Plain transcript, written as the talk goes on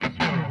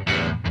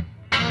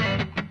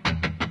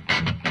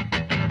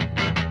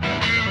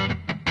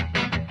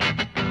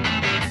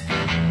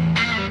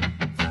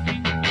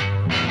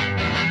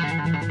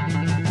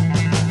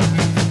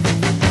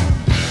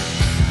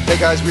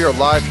Guys, we are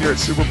live here at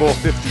Super Bowl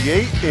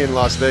 58 in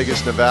Las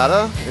Vegas,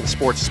 Nevada, and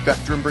Sports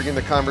Spectrum bringing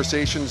the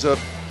conversations of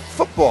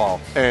football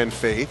and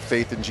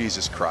faith in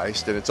Jesus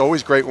Christ. And it's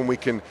always great when we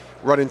can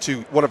run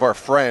into one of our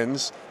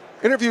friends,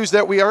 interviews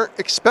that we aren't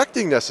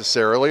expecting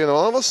necessarily, and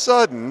all of a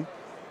sudden,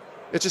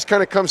 it just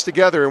kind of comes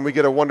together and we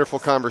get a wonderful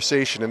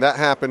conversation. And that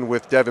happened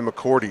with Devin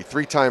McCourty,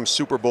 three-time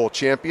Super Bowl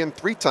champion,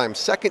 three-time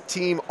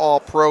second-team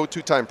All-Pro,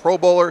 two-time Pro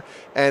Bowler,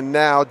 and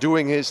now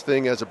doing his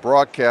thing as a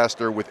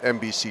broadcaster with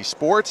NBC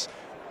Sports.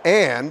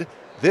 And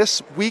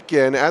this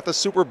weekend at the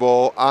Super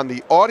Bowl, on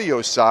the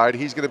audio side,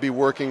 he's going to be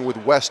working with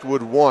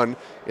Westwood One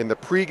in the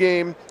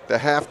pregame, the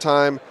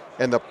halftime,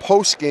 and the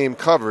postgame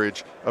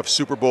coverage of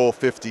Super Bowl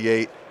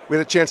 58. We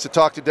had a chance to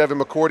talk to Devin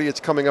McCourty. It's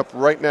coming up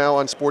right now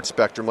on Sports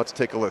Spectrum. Let's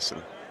take a listen.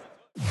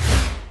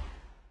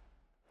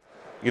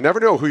 You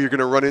never know who you're going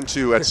to run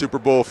into at Super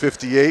Bowl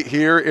 58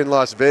 here in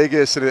Las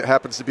Vegas, and it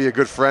happens to be a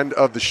good friend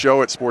of the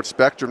show at Sports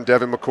Spectrum,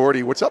 Devin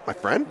McCourty. What's up, my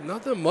friend?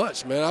 Nothing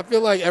much, man. I feel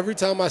like every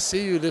time I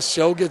see you, this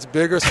show gets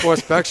bigger,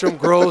 Sports Spectrum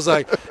grows.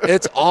 Like,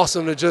 it's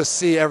awesome to just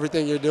see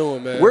everything you're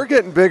doing, man. We're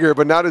getting bigger,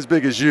 but not as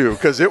big as you,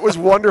 because it was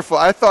wonderful.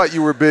 I thought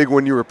you were big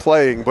when you were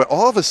playing, but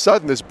all of a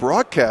sudden, this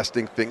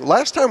broadcasting thing.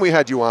 Last time we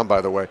had you on, by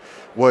the way,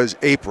 was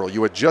April.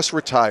 You had just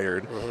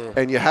retired,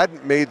 and you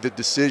hadn't made the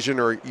decision,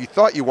 or you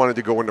thought you wanted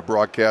to go into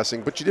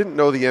broadcasting, but you didn't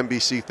know the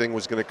NBC thing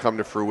was going to come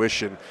to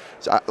fruition.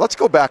 So let's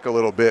go back a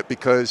little bit,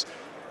 because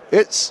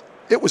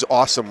it was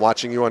awesome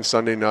watching you on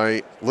Sunday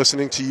night,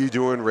 listening to you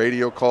doing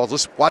radio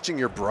calls, watching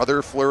your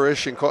brother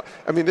flourish.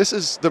 I mean, this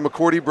is the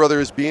McCourty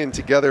brothers being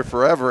together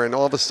forever, and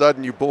all of a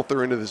sudden you both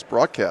are into this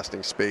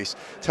broadcasting space.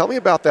 Tell me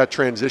about that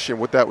transition,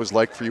 what that was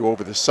like for you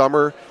over the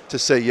summer to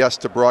say yes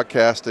to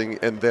broadcasting,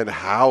 and then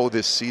how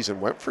this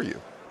season went for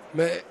you.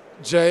 Man,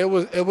 Jay,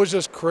 it was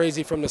just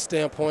crazy from the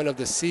standpoint of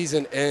the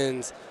season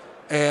ends.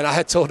 And I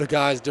had told the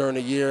guys during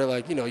the year,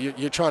 like, you know,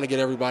 you're trying to get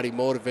everybody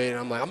motivated.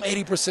 I'm like, I'm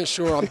 80%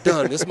 sure I'm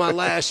done. This is my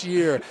last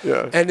year.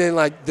 Yeah. And then,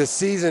 like, the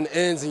season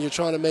ends and you're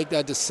trying to make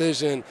that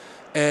decision.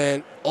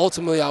 And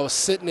ultimately, I was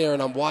sitting there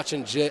and I'm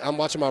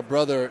watching my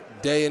brother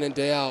day in and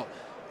day out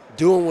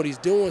doing what he's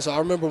doing. So I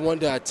remember one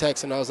day I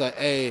texted and I was like,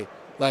 hey,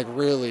 like,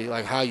 really,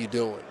 like, how you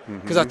doing?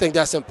 Because I think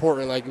that's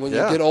important. Like, when you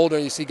get older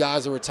and you see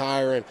guys are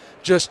retiring,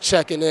 just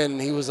checking in.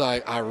 And he was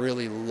like, I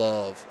really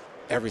love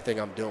everything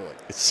I'm doing.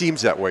 It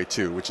seems that way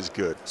too, which is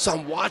good. So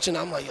I'm watching,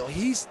 I'm like, yo,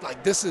 he's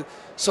like, this is,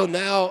 so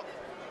now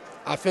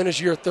I finish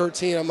year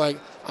 13, I'm like,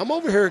 I'm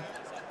over here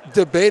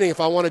debating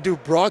if I want to do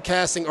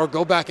broadcasting or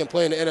go back and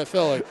play in the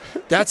NFL.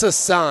 Like, that's a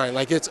sign,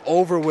 like, it's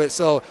over with.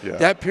 So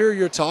that period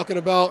you're talking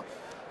about,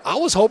 I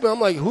was hoping,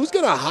 I'm like, who's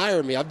going to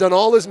hire me? I've done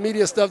all this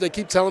media stuff, they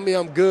keep telling me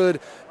I'm good,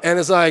 and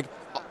it's like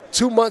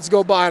 2 months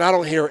go by and I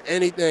don't hear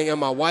anything, and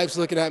my wife's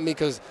looking at me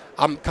because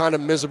I'm kind of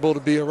miserable to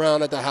be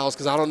around at the house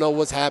because I don't know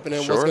what's happening,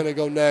 what's going to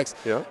go next.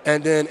 Yeah.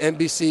 And then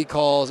NBC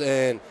calls,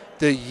 and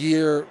the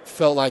year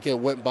felt like it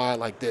went by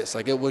like this.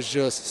 Like, it was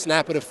just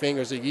snap of the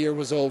fingers. The year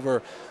was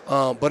over,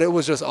 but it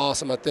was just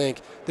awesome. I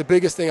think the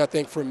biggest thing, I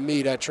think, for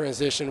me, that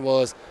transition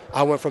was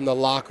I went from the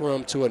locker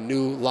room to a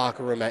new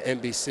locker room at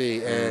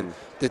NBC, and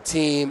the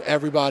team,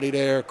 everybody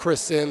there.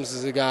 Chris Sims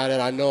is a guy that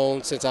I've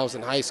known since I was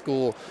in high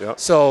school. Yep.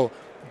 So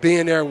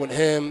being there with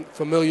him,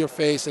 familiar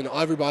face, and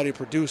everybody,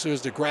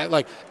 producers,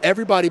 like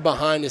everybody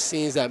behind the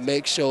scenes that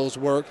make shows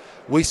work.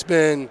 We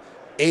spend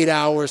 8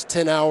 hours,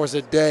 10 hours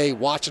a day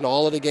watching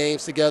all of the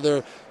games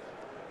together.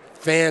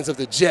 Fans of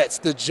the Jets,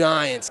 the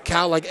Giants,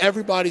 like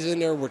everybody's in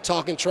there. We're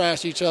talking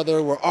trash to each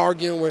other. We're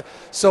arguing.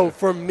 So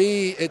for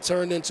me, it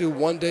turned into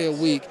one day a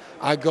week.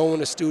 I go in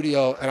the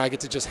studio and I get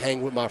to just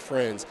hang with my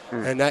friends,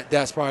 and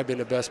that's probably been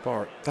the best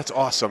part. That's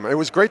awesome. It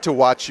was great to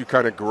watch you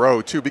kind of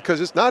grow too,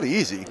 because it's not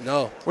easy.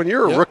 No. When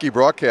you're a rookie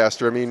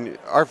broadcaster, I mean,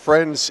 our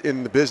friends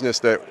in the business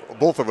that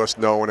both of us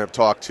know and have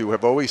talked to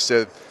have always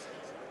said,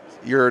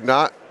 you're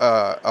not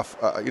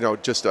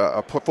just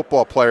a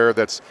football player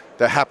that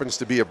happens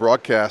to be a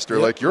broadcaster.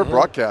 Like, you're a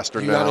broadcaster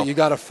now. You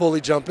got to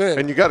fully jump in,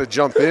 and you got to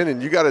jump in,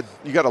 and you got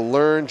to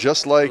learn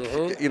just like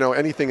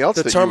anything else.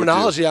 The that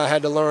terminology you would do. I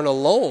had to learn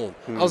alone.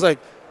 I was like,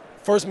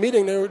 first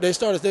meeting they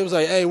was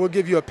like, hey, we'll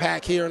give you a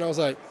pack here, and I was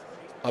like,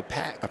 a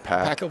pack? A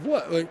pack of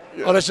what? Like,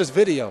 oh, that's just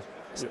video.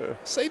 Yeah.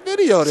 Say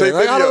video then. Say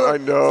video, I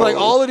know. It's like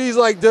all of these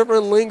like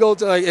different lingo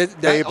to like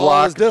A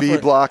block, B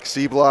block,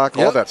 C block,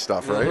 all that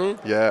stuff, right?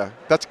 Yeah,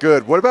 that's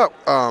good. What about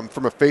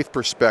from a faith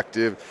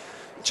perspective,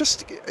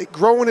 just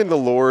growing in the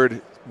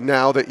Lord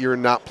now that you're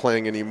not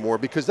playing anymore?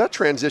 Because that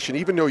transition,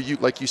 even though you,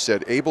 like you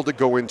said, able to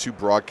go into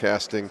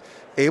broadcasting,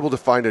 able to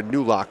find a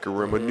new locker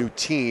room, a new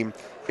team,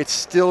 it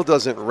still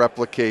doesn't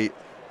replicate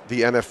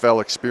the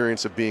NFL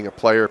experience of being a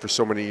player for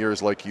so many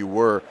years like you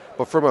were.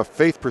 But from a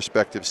faith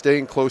perspective,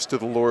 staying close to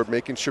the Lord,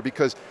 making sure,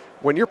 because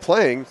when you're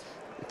playing,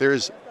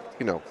 there's,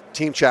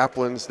 team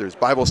chaplains, there's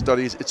Bible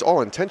studies, it's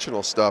all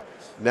intentional stuff.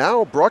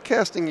 Now,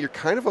 broadcasting, you're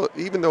kind of,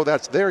 even though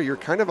that's there, you're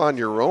kind of on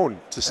your own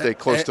to stay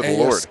close to the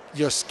Lord.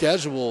 Your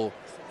schedule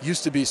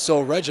used to be so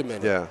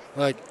regimented. Yeah.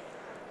 Like,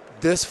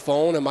 this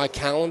phone and my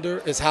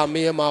calendar is how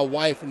me and my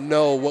wife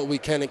know what we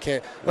can and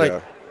can't.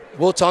 Like,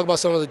 we'll talk about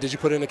some of the, did you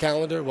put it in the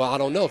calendar? Well, I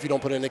don't know if you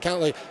don't put it in the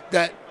calendar. Like,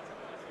 that,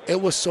 it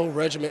was so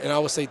regimented, and I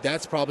would say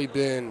that's probably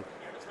been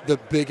the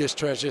biggest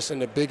transition,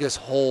 the biggest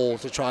hole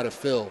to try to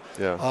fill.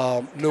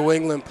 Yeah. New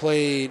England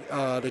played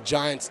the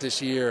Giants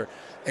this year,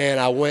 and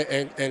I went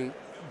and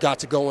got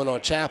to go in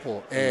on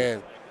Chapel.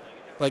 And,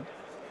 like,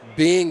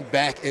 being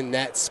back in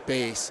that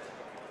space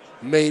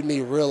made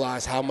me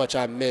realize how much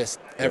I missed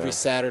every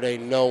Saturday,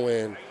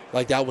 knowing,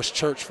 like, that was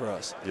church for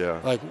us. Yeah.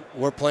 Like,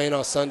 we're playing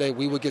on Sunday,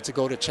 we would get to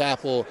go to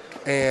Chapel,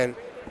 and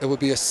it would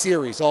be a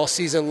series all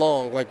season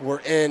long. Like,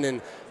 we're in,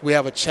 and we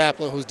have a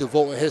chaplain who's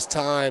devoting his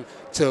time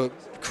to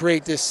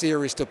create this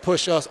series, to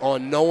push us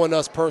on knowing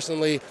us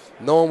personally,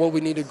 knowing what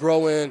we need to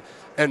grow in.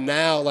 And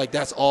now, like,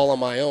 that's all on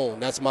my own.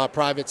 That's my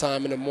private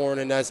time in the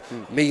morning. That's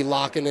me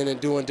locking in and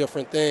doing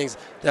different things.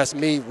 That's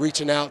me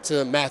reaching out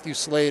to Matthew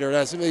Slater.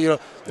 That's me,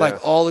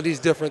 like, all of these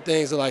different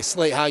things are like,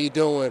 Slate, how you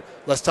doing?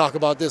 Let's talk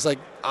about this. Like,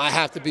 I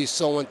have to be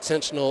so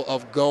intentional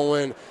of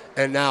going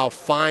and now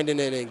finding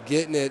it and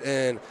getting it.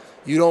 And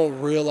you don't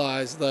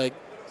realize, like,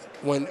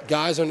 when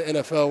guys are in the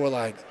NFL, we're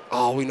like,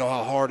 oh, we know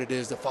how hard it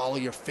is to follow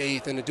your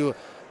faith and to do it.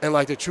 And,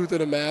 like, the truth of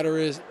the matter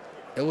is,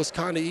 it was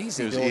kind of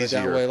easy doing it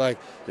that way. Like,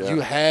 you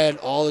had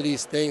all of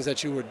these things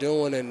that you were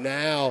doing, and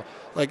now,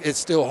 like, it's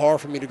still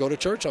hard for me to go to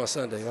church on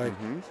Sunday. Like,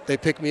 they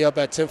pick me up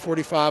at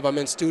 10:45. I'm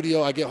in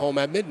studio. I get home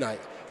at midnight.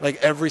 Like,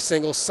 every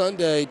single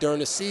Sunday during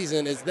the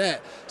season is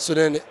that. So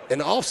then in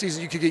the off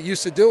season, you could get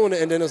used to doing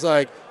it, and then it's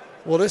like,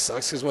 well, this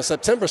sucks because when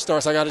September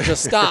starts, I got to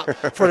just stop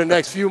for the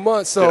next few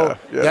months. So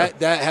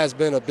that has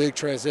been a big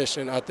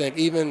transition. I think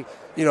even,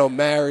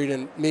 married,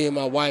 and me and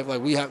my wife, like,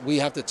 we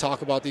have to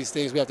talk about these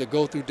things. We have to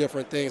go through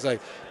different things.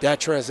 Like, that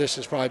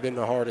transition's probably been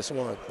the hardest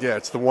one. Yeah,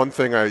 it's the one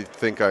thing I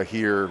think I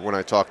hear when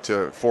I talk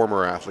to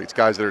former athletes,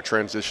 guys that are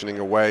transitioning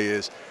away,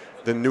 is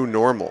the new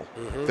normal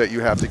that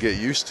you have to get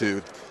used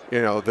to.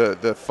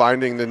 The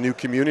finding the new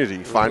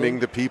community, finding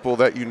the people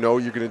that you're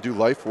going to do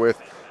life with.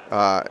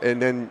 And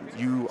then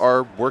you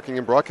are working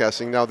in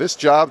broadcasting. Now, this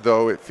job,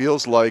 though, it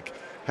feels like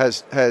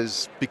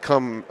has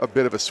become a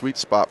bit of a sweet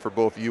spot for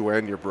both you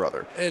and your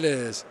brother. It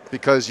is.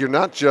 Because you're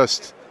not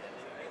just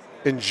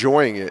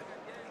enjoying it,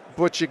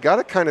 but you got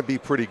to kind of be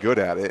pretty good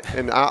at it.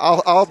 And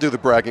I'll do the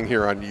bragging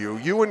here on you.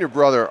 You and your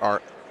brother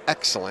are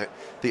excellent.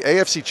 The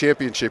AFC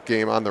Championship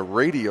game on the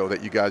radio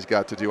that you guys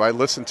got to do, I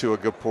listened to a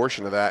good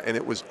portion of that, and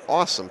it was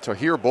awesome to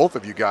hear both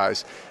of you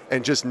guys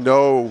and just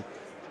know,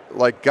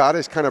 like, God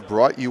has kind of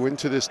brought you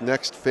into this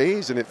next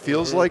phase, and it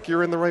feels like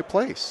you're in the right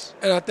place.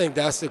 And I think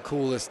that's the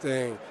coolest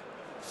thing.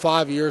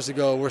 5 years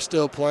ago, we're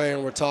still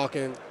playing, we're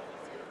talking.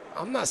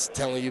 I'm not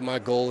telling you my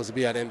goal is to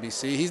be at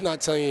NBC. He's not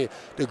telling you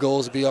the goal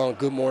is to be on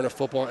Good Morning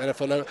Football,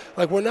 NFL Network.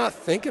 Like, we're not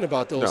thinking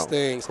about those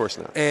things. Of course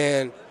not.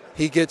 And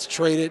he gets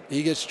traded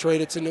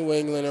to New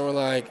England, and we're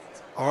like,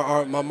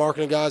 my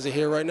marketing guys are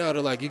here right now.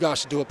 They're like, you guys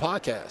should do a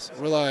podcast.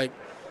 We're like,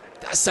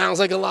 that sounds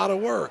like a lot of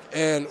work.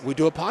 And we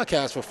do a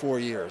podcast for 4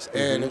 years.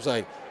 And it was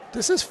like,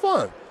 this is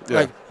fun.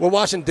 Yeah. Like, we're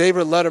watching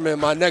David Letterman.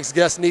 My next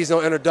guest needs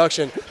no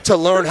introduction to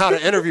learn how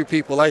to interview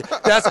people. Like,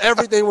 that's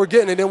everything we're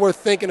getting. And then we're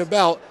thinking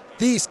about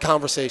these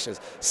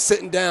conversations.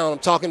 Sitting down, I'm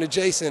talking to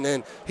Jason,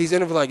 and he's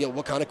interviewing, like,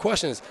 what kind of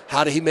questions?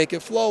 How did he make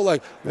it flow?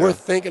 Like, we're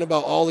thinking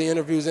about all the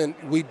interviews, and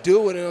we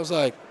do it. And I was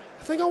like,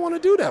 I think I want to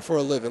do that for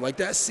a living. Like,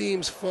 that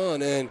seems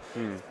fun. And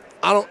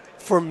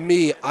for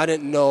me, I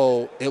didn't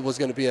know it was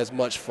going to be as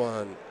much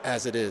fun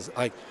as it is.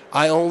 Like,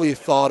 I only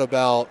thought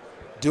about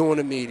doing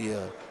the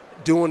media,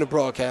 doing the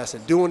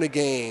broadcasting, doing the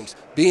games,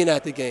 being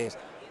at the games.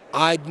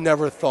 I'd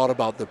never thought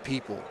about the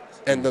people,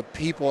 and the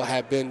people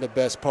have been the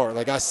best part.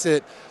 Like, I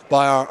sit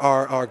by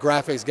our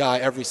graphics guy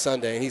every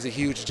Sunday, and he's a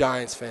huge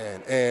Giants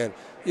fan. And,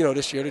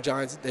 this year the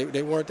Giants,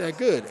 they weren't that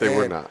good. They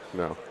were not,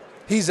 no.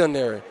 He's in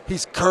there.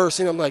 He's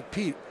cursing. I'm like,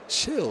 Pete,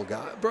 chill,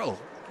 guy. Bro,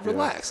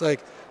 relax. Like,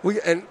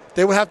 and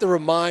they would have to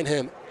remind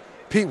him,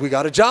 Pete, we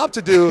got a job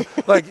to do.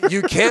 Like,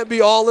 you can't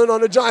be all in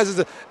on the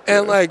Giants.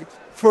 And, like,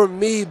 for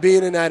me,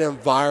 being in that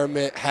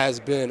environment has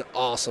been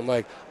awesome.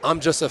 Like,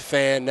 I'm just a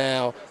fan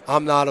now.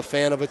 I'm not a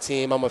fan of a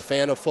team. I'm a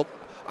fan of football.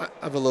 I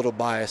have a little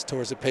bias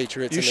towards the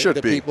Patriots. You and should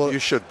the be. people. You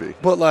should be.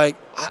 But, like,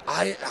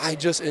 I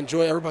just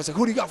enjoy. Everybody's like,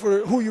 who do you got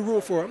who are you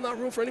rooting for? I'm not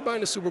rooting for anybody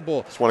in the Super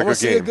Bowl. Just want I want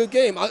to see a good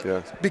game.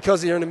 Yeah.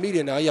 Because you're in the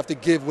media now, you have to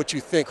give what you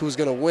think who's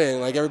going to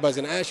win. Like, everybody's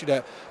going to ask you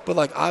that. But,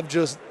 like, I've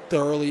just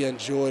thoroughly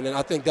enjoyed it. And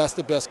I think that's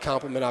the best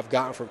compliment I've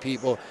gotten from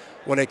people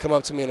when they come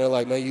up to me and they're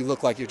like, man, you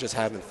look like you're just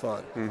having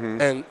fun.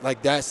 And,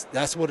 like,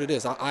 that's what it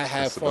is. I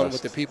have fun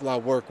with the people I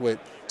work with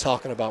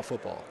talking about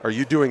football. Are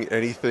you doing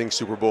anything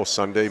Super Bowl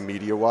Sunday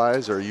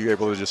media-wise, or are you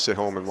able to just sit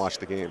home and watch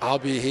the game? I'll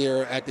be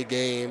here at the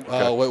game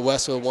with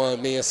Westwood One.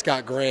 Me and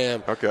Scott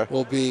Graham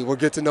we'll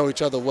get to know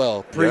each other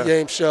well.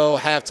 Pre-game show,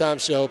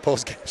 halftime show,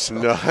 post-game show.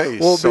 Nice.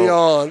 We'll be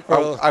on.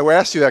 I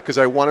asked you that because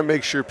I want to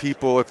make sure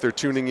people, if they're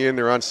tuning in,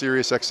 they're on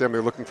Sirius XM,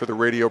 they're looking for the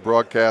radio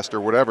broadcast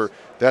or whatever,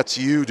 that's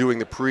you doing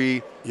the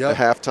pre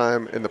the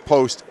halftime and the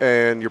post,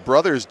 and your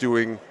brother's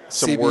doing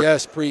some work.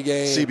 CBS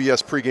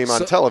pregame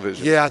on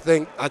television. Yeah, I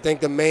think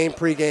the main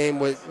pregame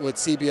with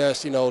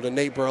CBS, the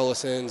Nate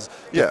Burlesons,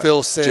 the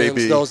Phil Simms,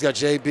 JB. those got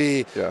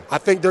JB. Yeah. I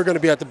think they're going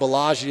to be at the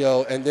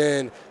Bellagio, and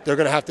then they're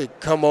going to have to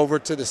come over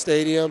to the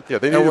stadium. Yeah,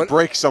 they need a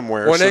break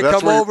somewhere. When they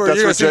come over, you're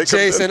going to see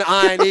Jason,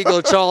 Iron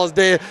Eagle, Charles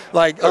Day,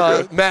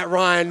 Matt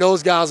Ryan,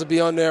 those guys will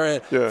be on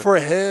there. And for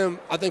him,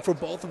 I think for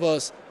both of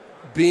us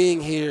being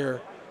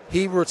here,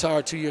 he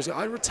retired 2 years ago.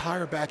 I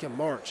retired back in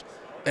March.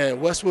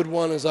 And Westwood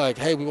One is like,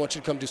 hey, we want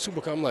you to come do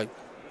Super Bowl. I'm like,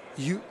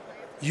 you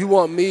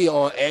want me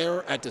on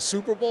air at the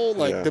Super Bowl?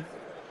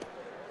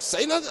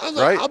 Say nothing. I was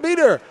like, I'll be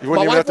there. You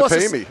wouldn't even have to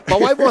pay me. My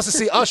wife wants to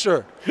see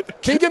Usher.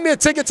 Can you give me a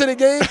ticket to the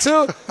game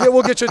too? Yeah,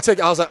 we'll get you a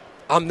ticket. I was like,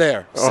 I'm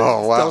there.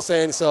 Oh, wow. I'm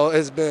saying, so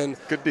it's been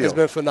good deal. It's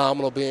been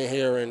phenomenal being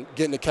here and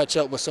getting to catch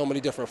up with so many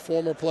different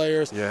former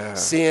players. Yeah.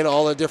 Seeing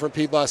all the different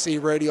people. I see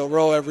Radio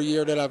Row every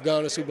year that I've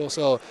gone to Super Bowl.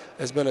 So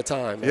it's been a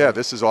time. Man. Yeah,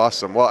 this is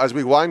awesome. Well, as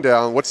we wind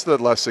down, what's the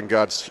lesson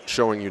God's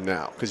showing you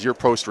now? Because you're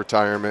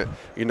post-retirement.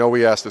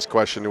 We ask this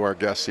question to our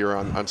guests here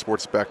on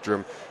Sports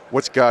Spectrum.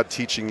 What's God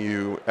teaching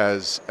you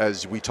as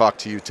we talk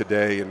to you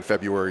today in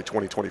February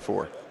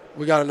 2024?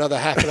 We got another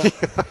half an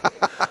hour.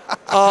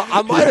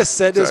 I might have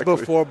said this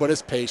before, but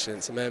it's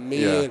patience, man.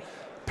 And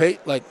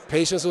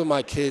patience with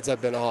my kids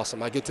have been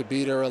awesome. I get to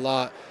be there a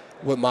lot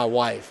with my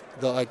wife.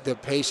 The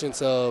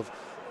patience of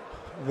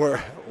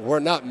we're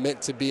not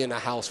meant to be in the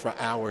house for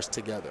hours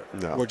together.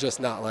 No. We're just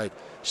not.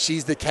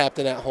 She's the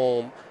captain at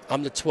home.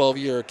 I'm the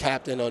 12-year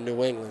captain on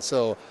New England.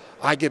 So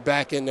I get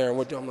back in there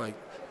and I'm like,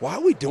 why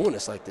are we doing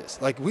this like this?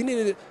 We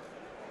needed it.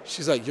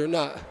 She's like, you're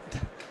not.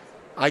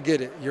 I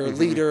get it. You're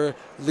a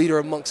leader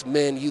amongst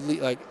men. You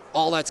lead,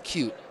 all that's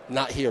cute.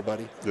 Not here,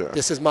 buddy. Yeah.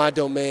 This is my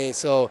domain.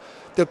 So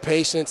the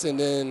patience, and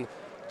then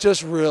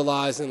just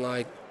realizing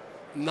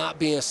not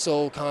being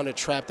so kind of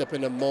trapped up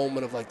in the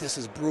moment of this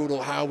is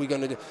brutal. How are we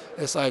going to do?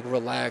 It's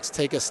relax,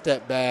 take a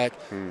step back.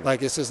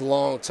 This is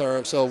long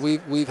term. So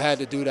we've had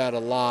to do that a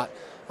lot.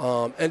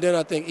 And then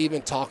I think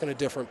even talking to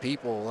different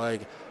people,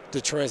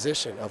 the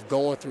transition of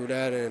going through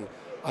that, and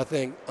I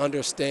think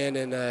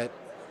understanding that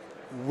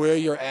where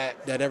you're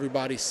at, that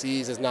everybody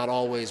sees, is not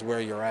always where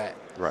you're at.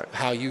 Right.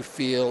 How you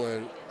feel,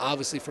 and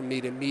obviously for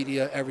me, the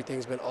media,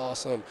 everything's been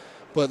awesome,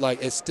 but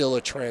it's still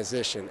a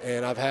transition.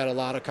 And I've had a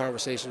lot of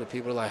conversations with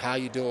people how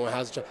you doing?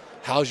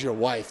 How's your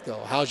wife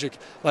though? How's your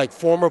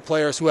former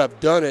players who have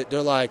done it?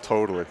 They're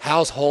totally.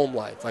 How's home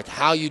life?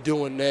 How you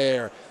doing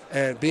there?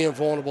 And being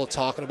vulnerable,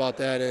 talking about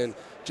that, and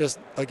just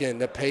again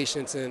the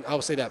patience, and I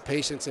would say that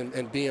patience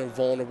and being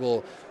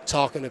vulnerable,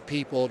 talking to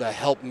people to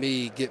help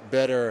me get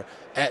better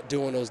at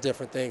doing those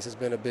different things has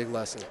been a big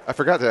lesson. I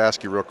forgot to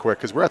ask you real quick,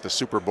 because we're at the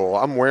Super Bowl.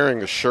 I'm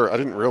wearing a shirt I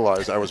didn't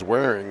realize I was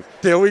wearing.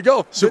 There we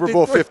go. Super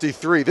Bowl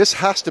 53. This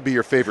has to be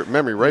your favorite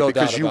memory, right? No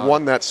because doubt you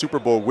won that Super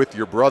Bowl with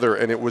your brother,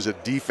 and it was a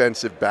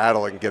defensive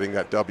battle in getting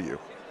that W.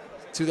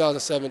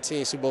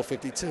 2017 Super Bowl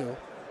 52.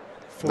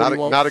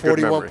 41, not a good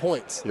 41 memory.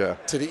 points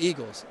to the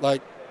Eagles.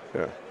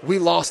 Yeah. We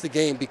lost the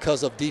game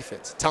because of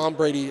defense. Tom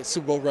Brady,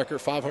 Super Bowl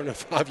record,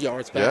 505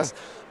 yards pass,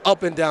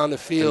 up and down the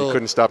field. And you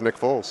couldn't stop Nick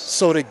Foles.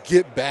 So to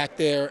get back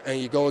there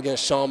and you go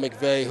against Sean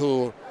McVay,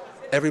 who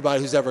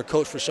everybody who's ever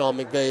coached for Sean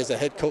McVay is a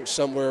head coach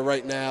somewhere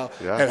right now,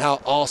 and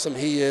how awesome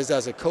he is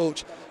as a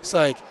coach. It's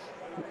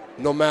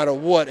no matter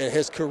what, in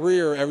his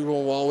career,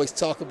 everyone will always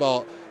talk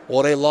about,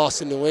 they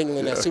lost in New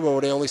England at Super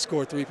Bowl. They only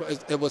scored 3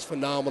 points. It was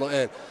phenomenal.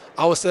 And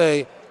I would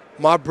say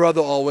my brother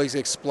always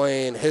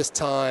explained his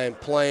time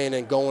playing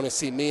and going to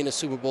see me in the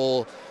Super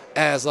Bowl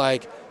as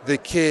the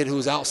kid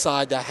who's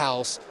outside the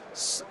house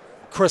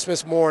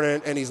Christmas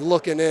morning, and he's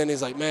looking in.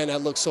 He's like, man,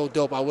 that looks so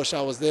dope. I wish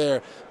I was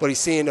there. But he's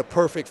seeing the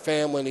perfect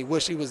family, and he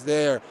wish he was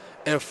there.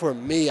 And for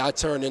me, I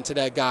turned into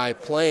that guy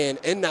playing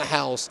in the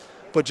house,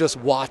 but just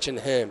watching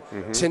him.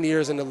 10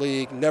 years in the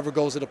league, never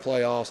goes to the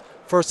playoffs.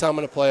 First time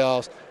in the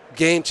playoffs,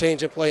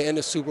 game-changing play in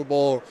the Super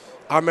Bowl.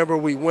 I remember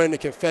we win, the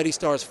confetti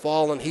starts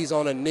falling, he's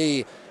on a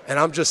knee, and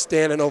I'm just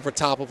standing over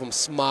top of him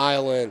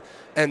smiling.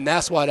 And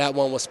that's why that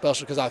one was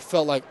special, because I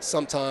felt like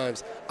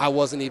sometimes I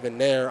wasn't even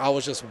there. I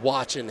was just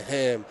watching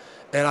him,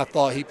 and I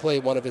thought he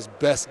played one of his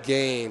best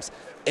games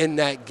in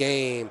that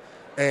game.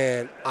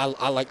 And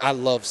I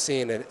love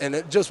seeing it. And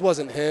it just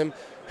wasn't him.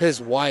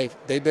 His wife,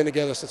 they've been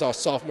together since our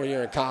sophomore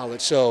year in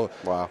college. So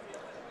wow.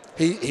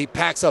 He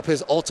packs up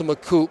his Ultima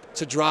coupe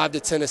to drive to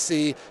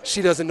Tennessee.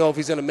 She doesn't know if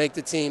he's going to make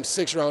the team,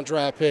 6th-round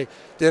draft pick.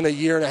 Then a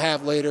year and a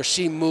half later,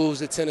 she moves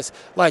to Tennessee.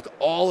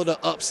 All of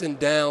the ups and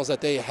downs that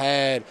they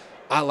had,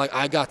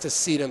 I got to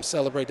see them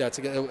celebrate that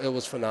together. It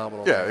was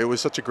phenomenal. Yeah, it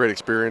was such a great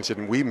experience,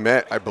 and we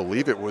met, I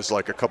believe it was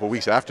a couple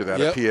weeks after that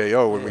at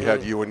PAO when we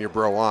had you and your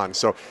bro on.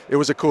 So it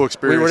was a cool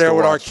experience. We were there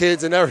with our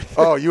kids and everything.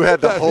 Oh, you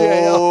had the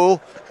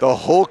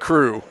whole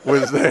crew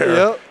was there.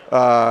 Yep.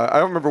 I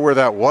don't remember where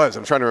that was.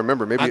 I'm trying to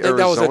remember. Maybe Arizona?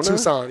 That was at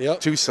Tucson. Yep.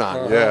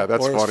 Tucson. Yeah,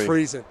 that's funny. It was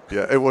freezing.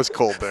 Yeah, it was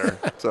cold there.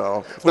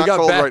 So it's not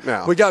cold right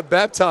now. We got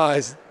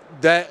baptized.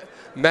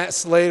 Matt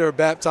Slater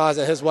baptized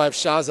and his wife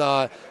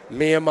Shazad,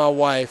 me and my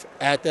wife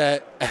at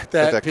that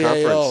PAO,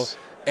 conference.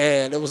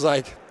 and it was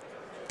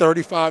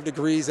 35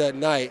 degrees at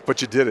night.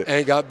 But you did it.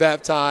 And got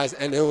baptized,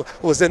 and it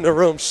was in the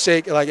room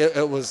shaking. Like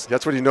it was.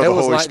 That's when you know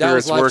the Holy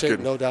Spirit's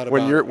working. No doubt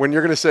about it. When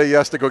you're going to say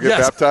yes to go get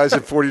baptized in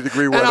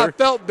 40-degree weather. And I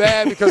felt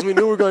bad because we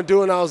knew we were going to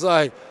do it, and I was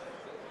like,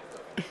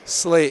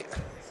 Slate,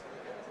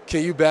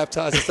 can you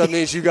baptize us? That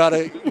means you got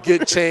to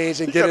get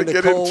changed and get in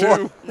the cold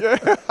water.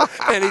 Yeah.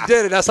 And he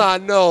did it. That's how I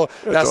know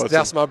awesome.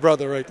 That's my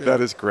brother right there.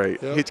 That is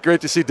great. Yep. It's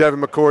great to see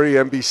Devin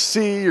McCourty,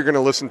 NBC. You're going to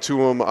listen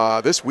to him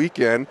this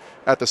weekend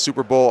at the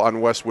Super Bowl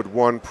on Westwood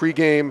One.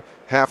 Pre-game,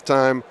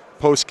 halftime,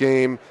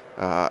 post-game,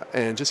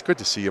 and just good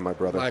to see you, my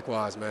brother.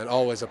 Likewise, man.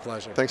 Always a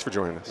pleasure. Thanks for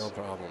joining us. No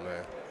problem,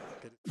 man.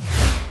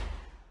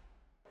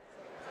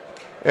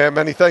 And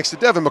many thanks to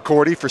Devin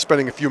McCourty for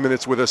spending a few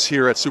minutes with us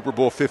here at Super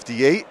Bowl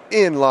 58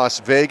 in Las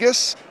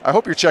Vegas. I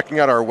hope you're checking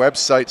out our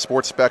website,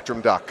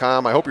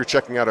 sportspectrum.com. I hope you're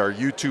checking out our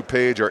YouTube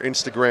page, our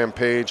Instagram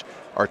page,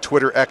 our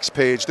Twitter X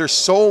page. There's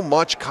so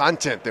much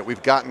content that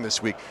we've gotten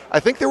this week. I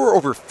think there were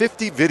over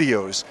 50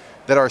 videos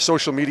that our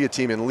social media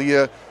team and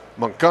Leah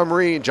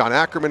Montgomery, John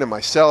Ackerman, and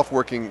myself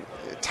working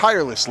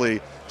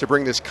tirelessly to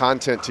bring this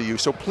content to you.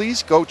 So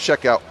please go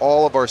check out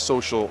all of our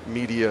social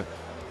media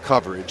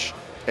coverage.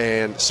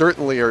 And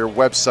certainly our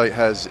website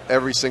has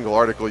every single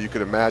article you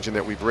could imagine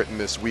that we've written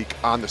this week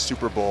on the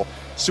Super Bowl.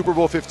 Super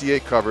Bowl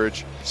 58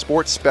 coverage,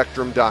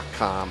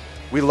 sportspectrum.com.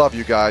 We love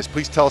you guys.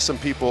 Please tell some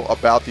people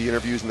about the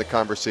interviews and the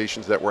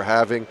conversations that we're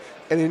having.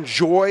 And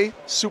enjoy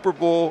Super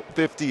Bowl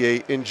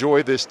 58.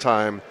 Enjoy this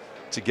time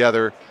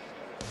together.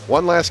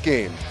 One last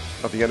game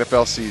of the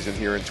NFL season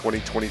here in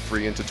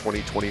 2023 into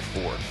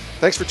 2024.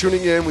 Thanks for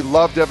tuning in. We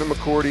love Devin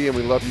McCourty, and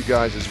we love you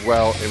guys as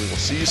well. And we will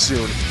see you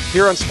soon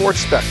here on Sports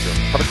Spectrum.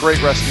 Have a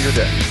great rest of your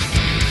day.